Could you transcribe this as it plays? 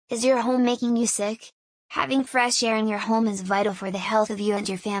Is your home making you sick? Having fresh air in your home is vital for the health of you and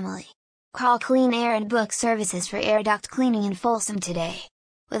your family. Call Clean Air and book services for air duct cleaning in Folsom today.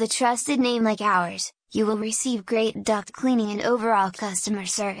 With a trusted name like ours, you will receive great duct cleaning and overall customer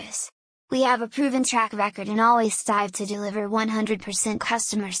service. We have a proven track record and always strive to deliver 100%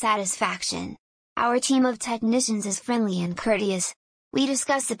 customer satisfaction. Our team of technicians is friendly and courteous. We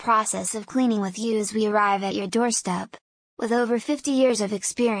discuss the process of cleaning with you as we arrive at your doorstep. With over 50 years of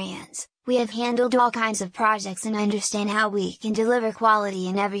experience, we have handled all kinds of projects and understand how we can deliver quality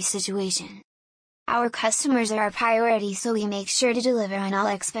in every situation. Our customers are our priority, so we make sure to deliver on all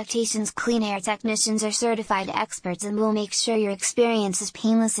expectations. Clean Air technicians are certified experts and will make sure your experience is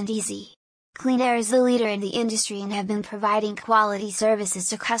painless and easy. Clean Air is the leader in the industry and have been providing quality services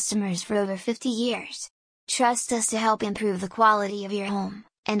to customers for over 50 years. Trust us to help improve the quality of your home,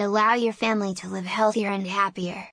 and allow your family to live healthier and happier.